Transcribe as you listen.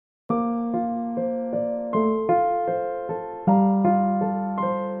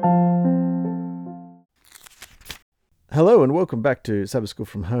Hello and welcome back to Sabbath School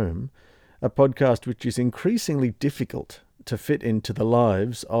from Home, a podcast which is increasingly difficult to fit into the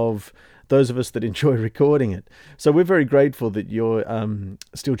lives of those of us that enjoy recording it. So we're very grateful that you're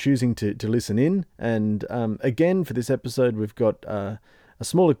still choosing to listen in. And again, for this episode, we've got a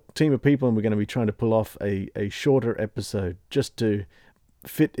smaller team of people, and we're going to be trying to pull off a shorter episode just to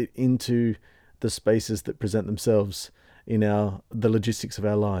fit it into the spaces that present themselves in the logistics of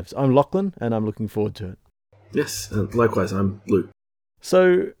our lives. I'm Lachlan, and I'm looking forward to it. Yes, likewise, I'm Luke.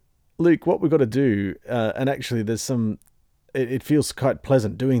 So, Luke, what we've got to do, and actually there's it feels quite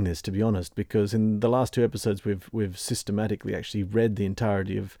pleasant doing this, to be honest, because in the last two episodes we've systematically actually read the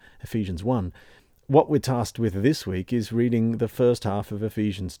entirety of Ephesians 1. What we're tasked with this week is reading the first half of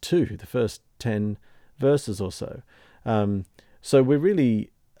Ephesians 2, the first 10 verses or so. So we're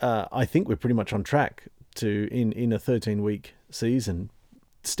really, I think we're pretty much on track to, in a 13-week season,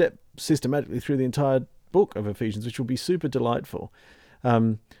 step systematically through the entire book of Ephesians, which will be super delightful.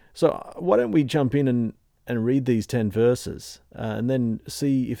 So why don't we jump in and read these 10 verses and then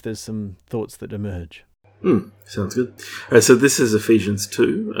see if there's some thoughts that emerge. Sounds good. All right, so this is Ephesians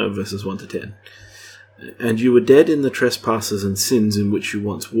 2, verses 1 to 10. And you were dead in the trespasses and sins in which you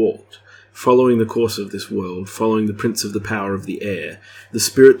once walked, following the course of this world, following the prince of the power of the air, the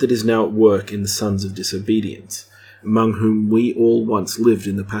spirit that is now at work in the sons of disobedience, among whom we all once lived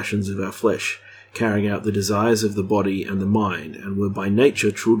in the passions of our flesh, carrying out the desires of the body and the mind, and were by nature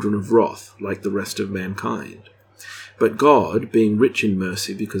children of wrath, like the rest of mankind. But God, being rich in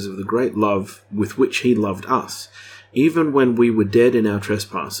mercy because of the great love with which he loved us, even when we were dead in our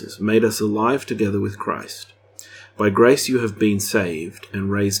trespasses, made us alive together with Christ. By grace you have been saved,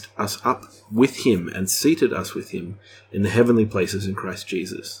 and raised us up with him, and seated us with him in the heavenly places in Christ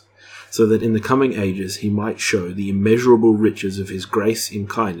Jesus, so that in the coming ages he might show the immeasurable riches of his grace in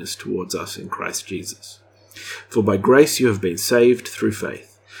kindness towards us in Christ Jesus. For by grace you have been saved through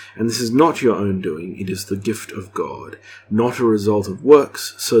faith, and this is not your own doing, it is the gift of God, not a result of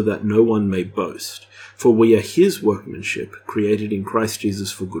works, so that no one may boast. For we are his workmanship, created in Christ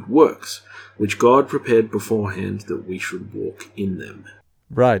Jesus for good works, which God prepared beforehand that we should walk in them.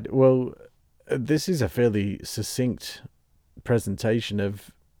 Right, well, this is a fairly succinct presentation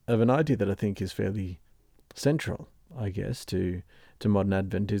of an idea that I think is fairly central, I guess, to modern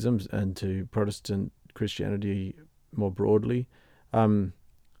Adventism and to Protestant Christianity more broadly. It's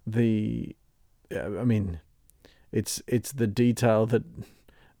the detail that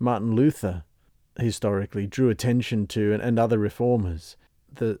Martin Luther historically drew attention to, and other reformers.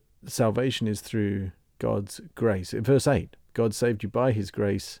 The salvation is through God's grace. In verse 8, God saved you by his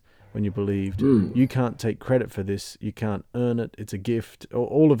grace when you believed. You can't take credit for this. You can't earn it. It's a gift.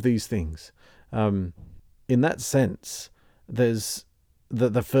 All of these things. In that sense, there's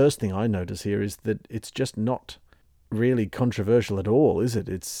the first thing I notice here is that it's just not really controversial at all, is it?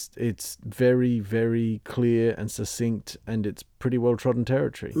 It's very, very clear and succinct, and it's pretty well-trodden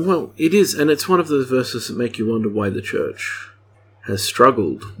territory. Well, it is, and it's one of those verses that make you wonder why the church has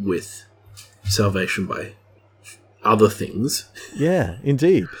struggled with salvation by other things. Yeah,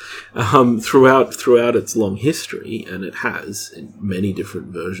 indeed. Throughout its long history, and it has, in many different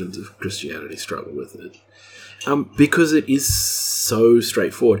versions of Christianity, struggled with it. Because it is so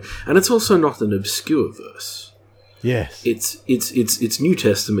straightforward. And it's also not an obscure verse. Yes. It's New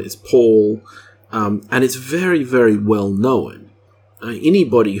Testament, it's Paul, and it's very, very well known.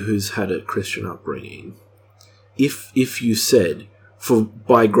 Anybody who's had a Christian upbringing, if you said, "For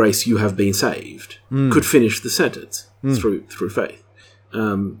by grace you have been saved," could finish the sentence through faith.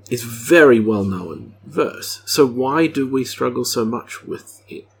 It's very well known verse. So why do we struggle so much with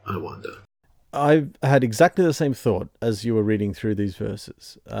it, I wonder? I've had exactly the same thought as you were reading through these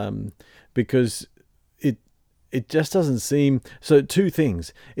verses, because it just doesn't seem... So two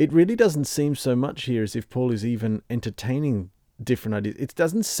things. It really doesn't seem so much here as if Paul is even entertaining different ideas. It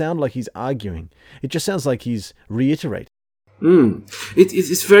doesn't sound like he's arguing. It just sounds like he's reiterating.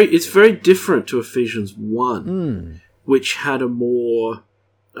 It's very different to Ephesians 1, which had a more...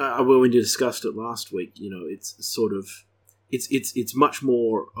 when we discussed it last week, it's sort of... It's much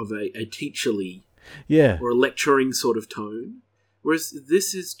more of a teacherly or a lecturing sort of tone, whereas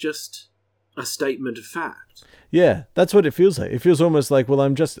this is just a statement of fact. Yeah, that's what it feels like. It feels almost like, well,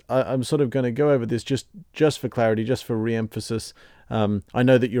 I'm sort of going to go over this just for clarity, just for re-emphasis. I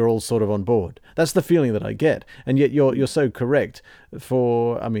know that you're all sort of on board. That's the feeling that I get, and yet you're so correct.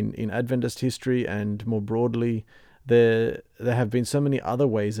 In Adventist history and more broadly, there have been so many other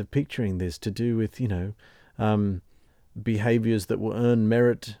ways of picturing this to do with behaviors that will earn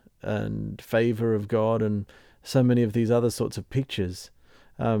merit and favor of God, and so many of these other sorts of pictures.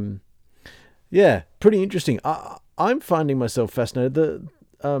 Yeah, pretty interesting. I'm finding myself fascinated.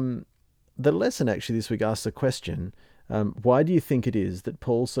 The lesson actually this week asks a question. Why do you think it is that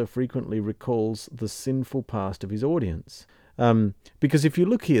Paul so frequently recalls the sinful past of his audience? Because if you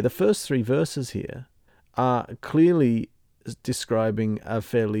look here, the first 3 verses here are clearly describing a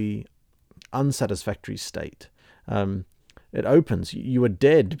fairly unsatisfactory state. It opens, you are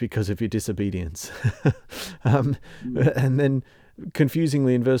dead because of your disobedience. And then,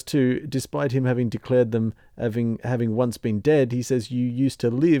 confusingly in verse 2, despite him having declared them having once been dead, he says you used to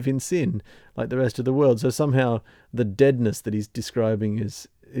live in sin like the rest of the world. So somehow the deadness that he's describing is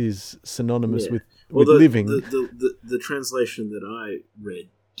synonymous with living. The translation that I read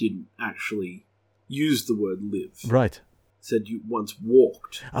didn't actually use the word live. Right. It said you once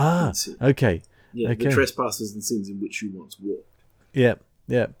walked in sin. Okay. Yeah, okay. The trespasses and sins in which you once walked. Yeah.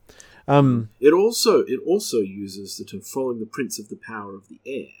 It also uses the term following the prince of the power of the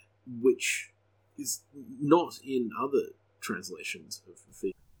air, which is not in other translations of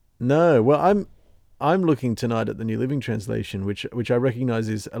Ephesians. No, well, I'm looking tonight at the New Living Translation, which I recognise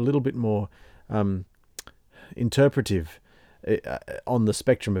is a little bit more interpretive on the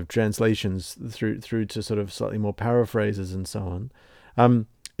spectrum of translations through to sort of slightly more paraphrases and so on.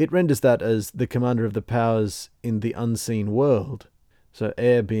 It renders that as the commander of the powers in the unseen world. So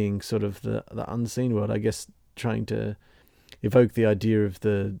air being sort of the unseen world, I guess, trying to evoke the idea of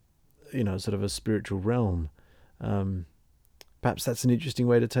the, sort of a spiritual realm. Perhaps that's an interesting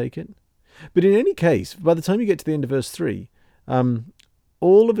way to take it. But in any case, by the time you get to the end of verse 3,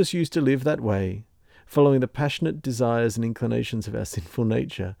 all of us used to live that way, following the passionate desires and inclinations of our sinful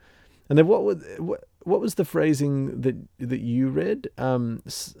nature. And then what was the phrasing that you read?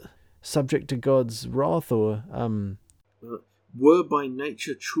 Subject to God's wrath, or were by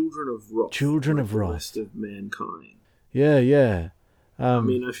nature children of wrath. Children like of the wrath. rest of mankind. Yeah.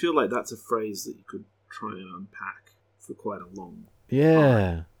 I feel like that's a phrase that you could try and unpack for quite a long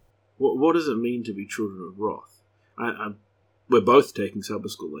time. What does it mean to be children of wrath? We're both taking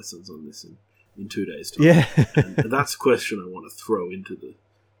Sabbath school lessons on this in 2 days' time. Yeah. And that's a question I want to throw into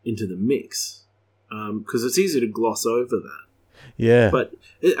the mix, because it's easy to gloss over that. Yeah. But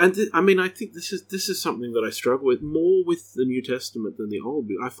I think this is something that I struggle with more with the New Testament than the Old.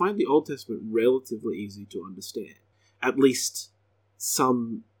 I find the Old Testament relatively easy to understand, at least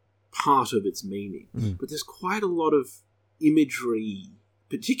some part of its meaning. But there's quite a lot of imagery,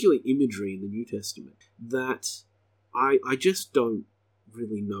 particularly imagery in the New Testament, that I just don't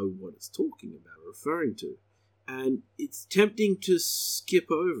really know what it's talking about or referring to. And it's tempting to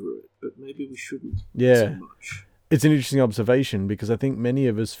skip over it, but maybe we shouldn't so much. It's an interesting observation, because I think many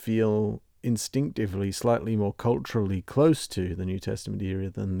of us feel instinctively slightly more culturally close to the New Testament era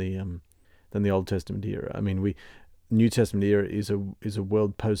than the Old Testament era. I mean, New Testament era is a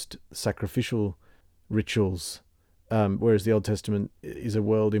world post sacrificial rituals, whereas the Old Testament is a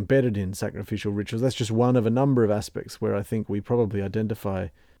world embedded in sacrificial rituals. That's just one of a number of aspects where I think we probably identify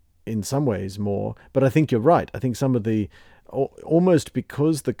in some ways more. But I think you're right. I think some of the, almost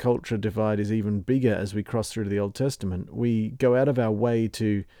because the culture divide is even bigger as we cross through to the Old Testament, we go out of our way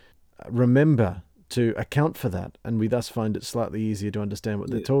to remember to account for that, and we thus find it slightly easier to understand what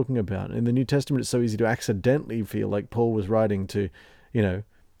they're talking about. In the New Testament, it's so easy to accidentally feel like Paul was writing to,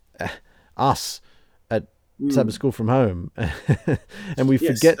 us at Sabbath school from home, and we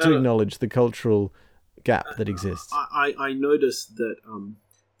forget to acknowledge the cultural gap that exists. I noticed that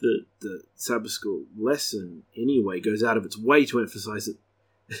the Sabbath school lesson anyway goes out of its way to emphasize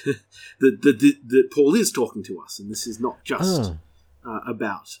that Paul is talking to us, and this is not just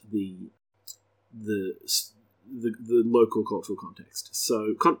about the local cultural context.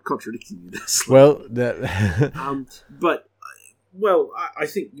 So contradicting you there slightly. Well, I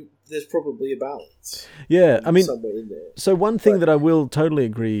think there's probably a balance. Yeah, I mean, somewhere in there. So one thing that I will totally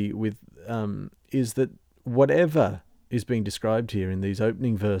agree with is that whatever is being described here in these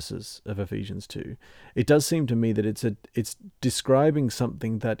opening verses of Ephesians 2, it does seem to me that it's describing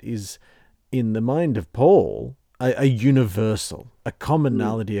something that is, in the mind of Paul, a universal, a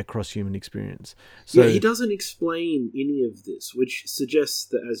commonality across human experience. So he doesn't explain any of this, which suggests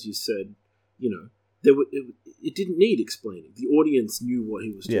that, as you said, it didn't need explaining. The audience knew what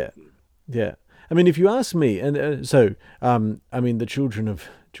he was talking about. Yeah. I mean, if you ask me, and the children of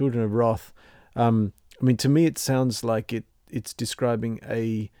wrath. I mean, to me, it sounds like it's describing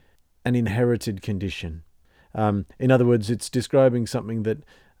an inherited condition. In other words, it's describing something that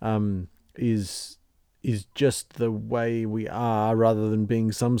is just the way we are, rather than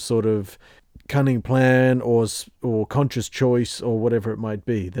being some sort of cunning plan or conscious choice or whatever it might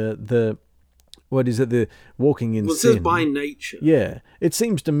be. The what is it? The walking in Well, it sin. says by nature. Yeah, it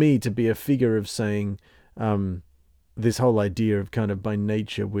seems to me to be a figure of saying this whole idea of kind of by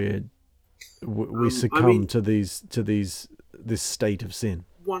nature we succumb to this state of sin.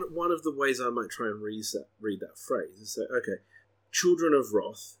 One of the ways I might try and read that phrase is say, okay, children of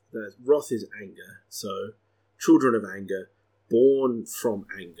wrath. Wrath is anger, so children of anger, born from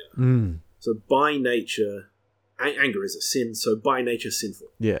anger. So by nature, anger is a sin. So by nature, sinful.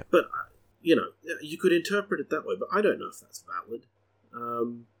 Yeah, but you could interpret it that way, but I don't know if that's valid.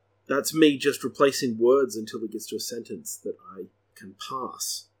 That's me just replacing words until it gets to a sentence that I can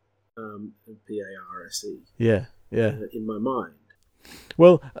parse. P-A-R-S-E. Yeah. In my mind.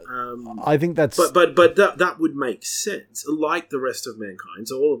 Well, I think that's... But that would make sense. Like the rest of mankind,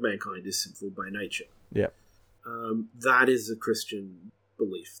 so all of mankind is sinful by nature. Yeah. That is a Christian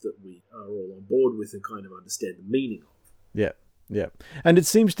belief that we are all on board with and kind of understand the meaning of. Yeah. Yeah. And it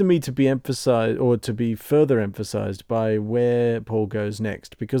seems to me to be emphasized, or to be further emphasized by where Paul goes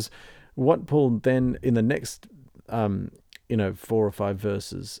next, because what Paul then in the next 4 or 5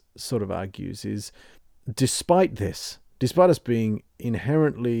 verses sort of argues is, despite us being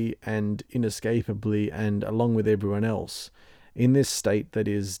inherently and inescapably and along with everyone else in this state that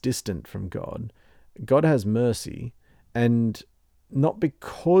is distant from God, God has mercy, and not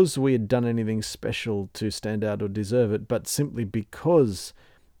because we had done anything special to stand out or deserve it, but simply because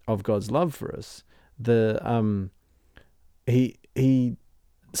of God's love for us. He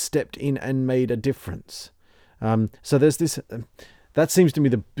stepped in and made a difference. So there's this. That seems to me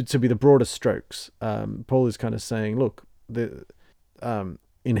to be the broadest strokes. Paul is kind of saying, look, the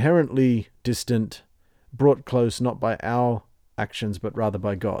inherently distant, brought close not by our actions but rather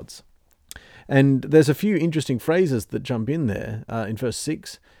by God's. And there's a few interesting phrases that jump in there. In verse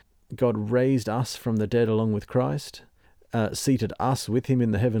 6, God raised us from the dead along with Christ, seated us with him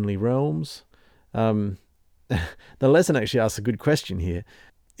in the heavenly realms. The lesson actually asks a good question here.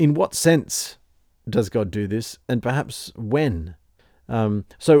 In what sense does God do this, and perhaps when?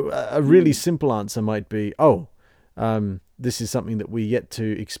 So a really simple answer might be, this is something that we yet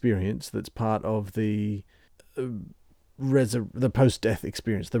to experience that's part of the post-death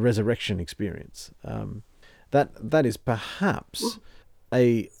experience, the resurrection experience. That is perhaps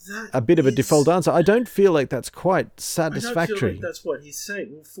a bit of a default answer. I don't feel like that's quite satisfactory. I don't feel like that's what he's saying.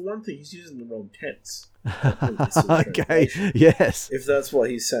 Well, for one thing, he's using the wrong tense. Okay, yes. If that's what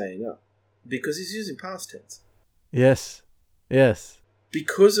he's saying, because he's using past tense. Yes.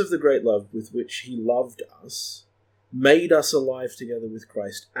 Because of the great love with which he loved us, made us alive together with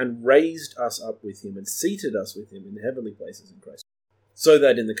Christ, and raised us up with him, and seated us with him in the heavenly places in Christ, so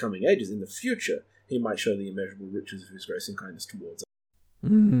that in the coming ages, in the future, he might show the immeasurable riches of his grace and kindness towards us.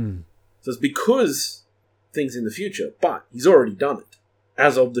 So it's because things in the future, but he's already done it,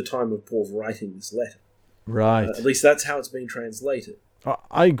 as of the time of Paul's writing this letter. Right. At least that's how it's been translated.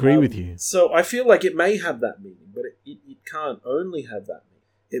 I agree with you. So I feel like it may have that meaning, but it can't only have that meaning.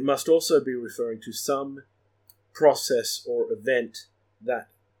 It must also be referring to some process or event that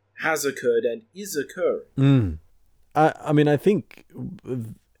has occurred and is occurring. I think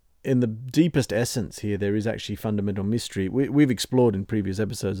in the deepest essence here, there is actually fundamental mystery. We've explored in previous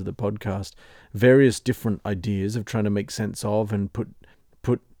episodes of the podcast various different ideas of trying to make sense of and put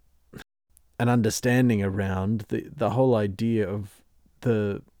an understanding around the whole idea of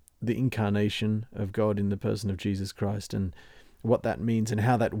the incarnation of God in the person of Jesus Christ, and what that means and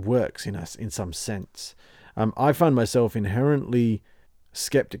how that works in us in some sense. I find myself inherently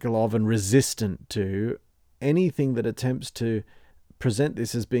skeptical of and resistant to anything that attempts to present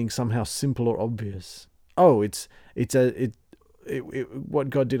this as being somehow simple or obvious. What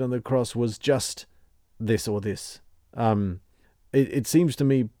God did on the cross was just this or this. It seems to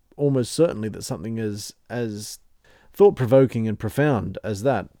me almost certainly that something as thought-provoking and profound as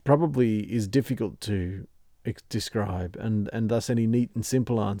that probably is difficult to describe, and thus any neat and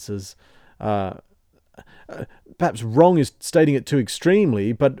simple answers, perhaps wrong is stating it too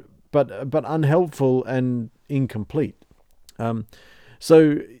extremely, but unhelpful and incomplete.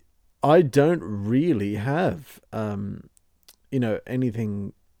 So I don't really have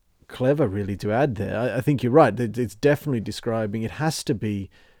anything clever really to add there. I think you're right. It's definitely describing. It has to be,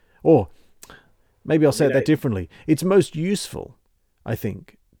 or maybe I'll say that differently. It's most useful, I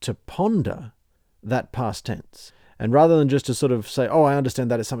think, to ponder that past tense. And rather than just to sort of say, I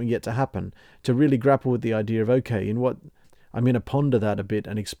understand that it's something yet to happen, to really grapple with the idea of, okay, in what I'm going to ponder that a bit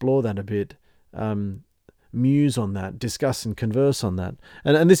and explore that a bit, muse on that, discuss and converse on that.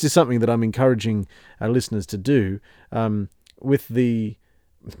 And this is something that I'm encouraging our listeners to do with the...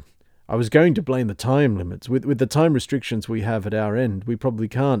 I was going to blame the time limits. With the time restrictions we have at our end, we probably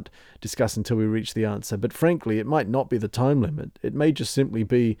can't discuss until we reach the answer. But frankly, it might not be the time limit. It may just simply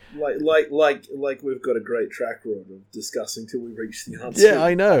be like we've got a great track record of discussing till we reach the answer. Yeah,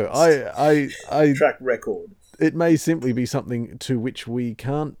 I know. I track record. It may simply be something to which we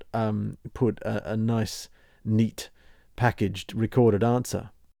can't put a nice, neat, packaged, recorded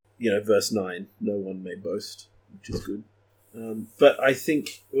answer. Verse 9, no one may boast, which is good. But I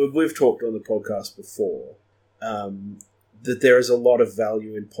think we've talked on the podcast before that there is a lot of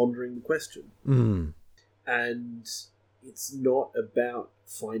value in pondering the question. Mm. And it's not about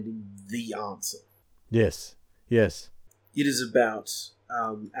finding the answer. Yes. It is about,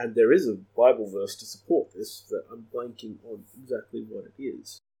 and there is a Bible verse to support this, that I'm blanking on exactly what it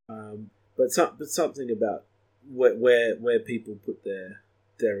is. But something about where people put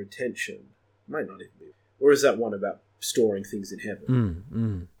their attention might not even be. Or is that one about storing things in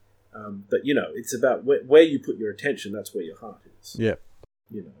heaven? But it's about where you put your attention. That's where your heart is. Yeah.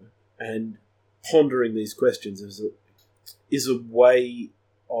 And pondering these questions is a way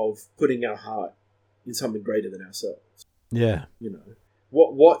of putting our heart in something greater than ourselves. Yeah.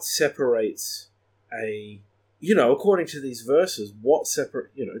 What separates according to these verses, 1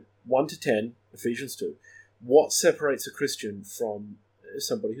 to 10, Ephesians 2, what separates a Christian from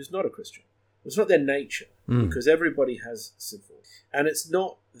somebody who's not a Christian? It's not their nature, because everybody has sinful. And it's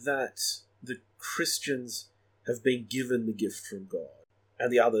not that the Christians have been given the gift from God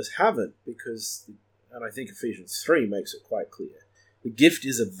and the others haven't, and I think Ephesians 3 makes it quite clear, the gift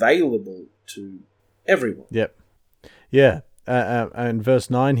is available to everyone. Yep. Yeah. And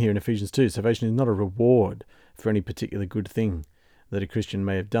verse 9 here in Ephesians 2, salvation is not a reward for any particular good thing that a Christian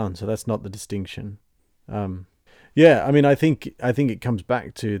may have done. So that's not the distinction. Yeah, I mean, I think it comes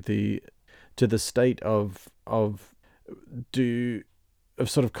back to the state of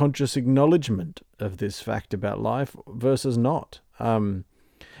sort of conscious acknowledgement of this fact about life versus not. And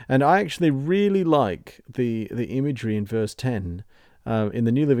I actually really like the imagery in verse 10. In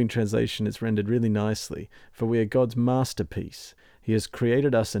the New Living Translation, it's rendered really nicely. For we are God's masterpiece. He has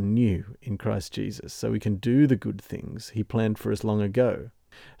created us anew in Christ Jesus, so we can do the good things He planned for us long ago.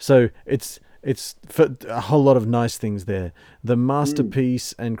 So it's for a whole lot of nice things there. The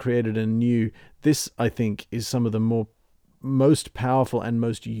masterpiece and created anew. This, I think, is some of the most powerful and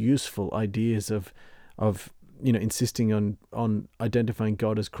most useful ideas of insisting on identifying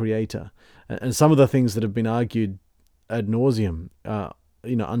God as creator. And some of the things that have been argued ad nauseum,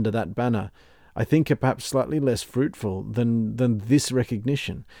 under that banner, I think are perhaps slightly less fruitful than this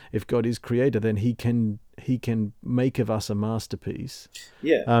recognition. If God is creator, then He can make of us a masterpiece.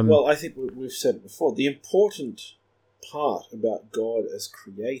 Yeah. Well, I think we've said it before. The important part about God as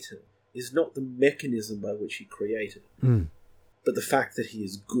creator is not the mechanism by which He created, but the fact that He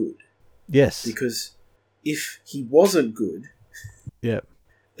is good. Yes. Because if He wasn't good, yeah.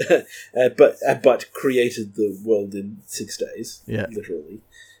 but created the world in 6 days, literally,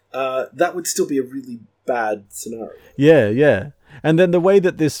 that would still be a really bad scenario. Yeah. And then the way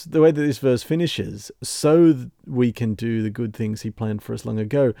that this verse finishes, so we can do the good things He planned for us long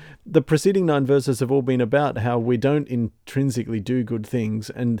ago. The preceding 9 verses have all been about how we don't intrinsically do good things,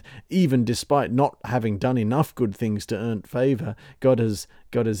 and even despite not having done enough good things to earn favor, God has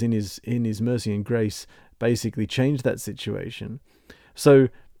in His mercy and grace basically changed that situation. So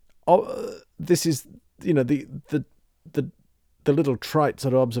this is the little trite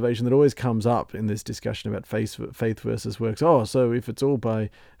sort of observation that always comes up in this discussion about faith versus works. Oh, so if it's all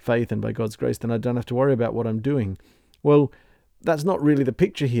by faith and by God's grace, then I don't have to worry about what I'm doing. Well, that's not really the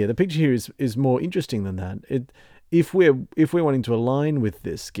picture here. The picture here is more interesting than that. If we're wanting to align with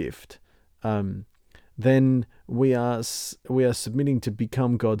this gift, then we are submitting to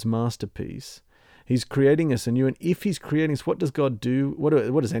become God's masterpiece. He's creating us anew, and if He's creating us, what does God do?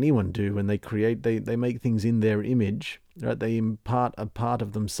 What does anyone do when they create? They make things in their image, right? They impart a part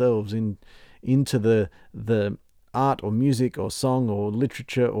of themselves into the art or music or song or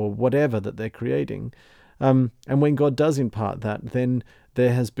literature or whatever that they're creating. And when God does impart that, then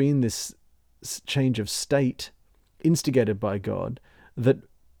there has been this change of state instigated by God that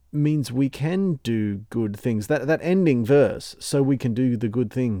means we can do good things. That ending verse, so we can do the good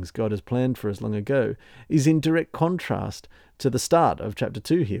things God has planned for us long ago, is in direct contrast to the start of chapter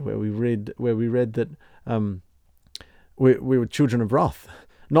 2 here, where we read that we were children of wrath,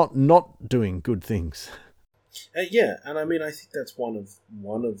 not doing good things. Yeah, and I mean, I think that's one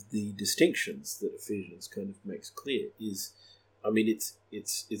of the distinctions that Ephesians kind of makes clear is, I mean, it's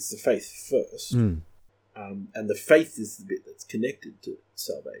the faith first. And the faith is the bit that's connected to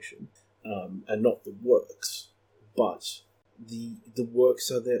salvation, and not the works. But the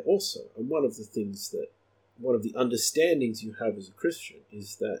works are there also. And one of the understandings you have as a Christian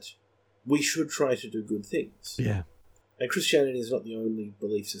is that we should try to do good things. Yeah. And Christianity is not the only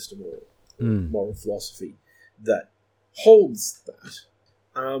belief system or moral philosophy that holds that.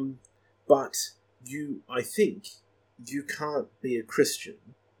 But I think you can't be a Christian.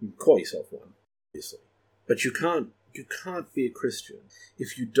 You can call yourself one, obviously, but you can't be a Christian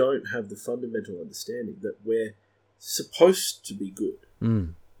if you don't have the fundamental understanding that we're supposed to be good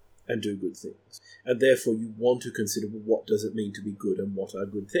and do good things, and therefore you want to consider, well, what does it mean to be good and what are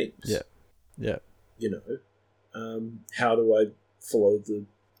good things? Yeah. How do I follow the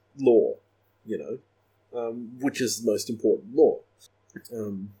law? Which is the most important law?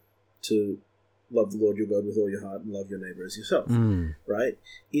 To love the Lord your God with all your heart and love your neighbor as yourself. Right?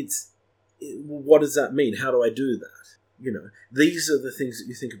 What does that mean? How do I do that? These are the things that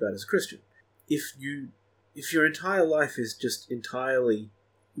you think about as a Christian. If your entire life is just entirely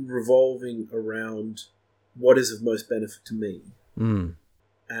revolving around what is of most benefit to me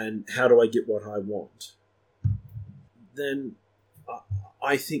and how do I get what I want, then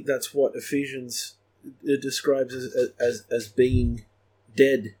I think that's what Ephesians describes as being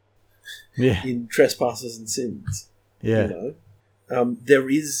dead in trespasses and sins. There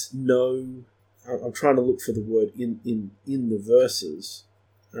is no... I'm trying to look for the word in the verses.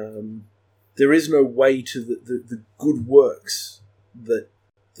 There is no way to the good works that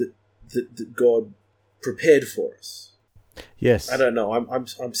God prepared for us. Yes. I don't know.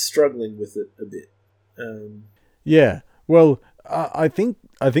 I'm struggling with it a bit. Yeah. Well, I think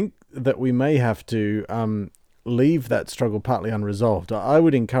that we may have to leave that struggle partly unresolved. I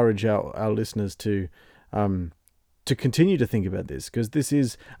would encourage our listeners to continue to think about this, because this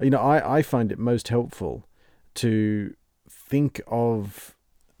is, I find it most helpful to think of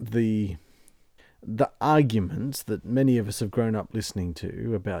the arguments that many of us have grown up listening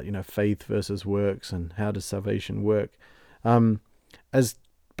to about, faith versus works and how does salvation work, as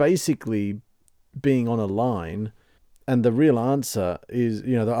basically being on a line, and the real answer is,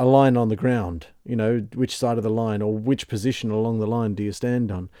 a line on the ground, which side of the line or which position along the line do you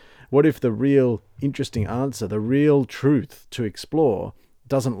stand on? What if the real interesting answer, the real truth to explore,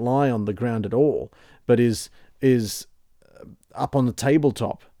 doesn't lie on the ground at all, but is up on the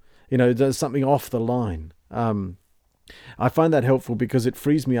tabletop? There's something off the line. I find that helpful because it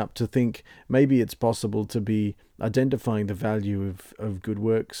frees me up to think maybe it's possible to be identifying the value of good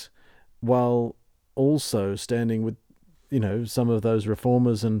works while also standing with, some of those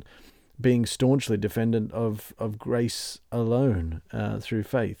reformers and being staunchly defendant of grace alone through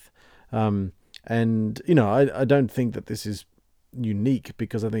faith. I don't think that this is unique,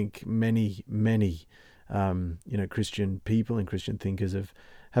 because I think many Christian people and Christian thinkers have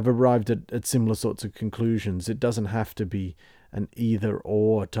arrived at similar sorts of conclusions. It doesn't have to be an either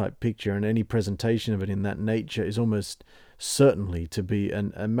or type picture, and any presentation of it in that nature is almost certainly to be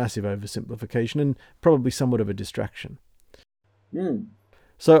a massive oversimplification and probably somewhat of a distraction.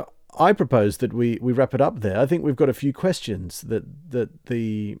 So I propose that we wrap it up there. I think we've got a few questions that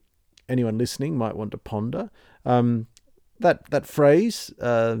anyone listening might want to ponder. That phrase,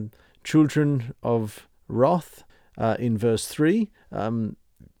 children of wrath, in verse 3,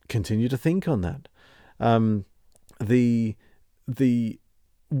 continue to think on that.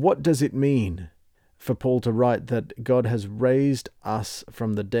 What does it mean for Paul to write that God has raised us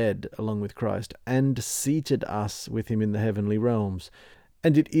from the dead along with Christ and seated us with him in the heavenly realms?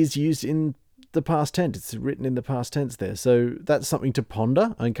 And it is used in the past tense. It's written in the past tense there. So that's something to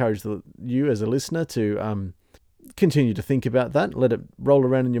ponder. I encourage you as a listener to continue to think about that. Let it roll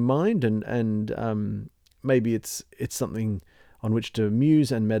around in your mind, and maybe it's something on which to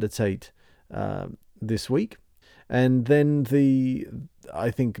muse and meditate this week. And then I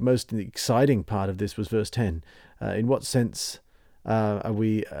think most exciting part of this was verse 10. In what sense are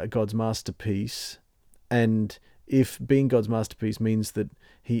we God's masterpiece? And if being God's masterpiece means that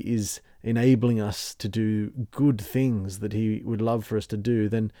he is enabling us to do good things that he would love for us to do,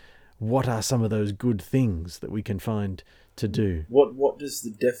 then what are some of those good things that we can find to do? What does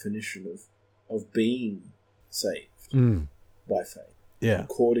the definition of being saved by faith,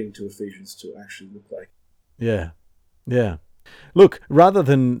 according to Ephesians 2, actually look like? Yeah. Look, rather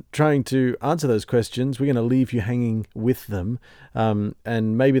than trying to answer those questions, we're going to leave you hanging with them,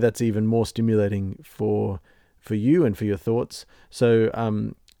 and maybe that's even more stimulating for you and for your thoughts. So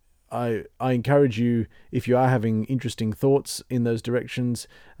I encourage you, if you are having interesting thoughts in those directions,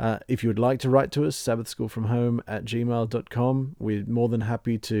 if you would like to write to us, sabbathschoolfromhome@gmail.com. We're more than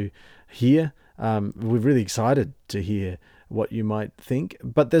happy to hear. We're really excited to hear what you might think.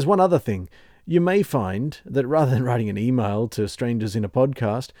 But there's one other thing. you may find that rather than writing an email to strangers in a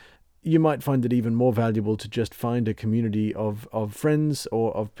podcast, you might find it even more valuable to just find a community of friends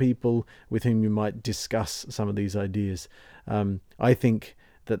or of people with whom you might discuss some of these ideas. I think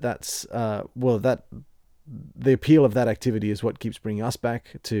that's the appeal of that activity is what keeps bringing us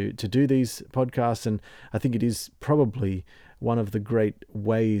back to do these podcasts, and I think it is probably one of the great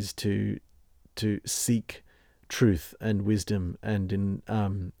ways to seek truth and wisdom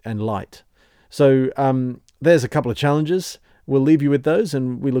and light. So there's a couple of challenges. We'll leave you with those,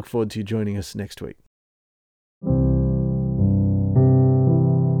 and we look forward to you joining us next week.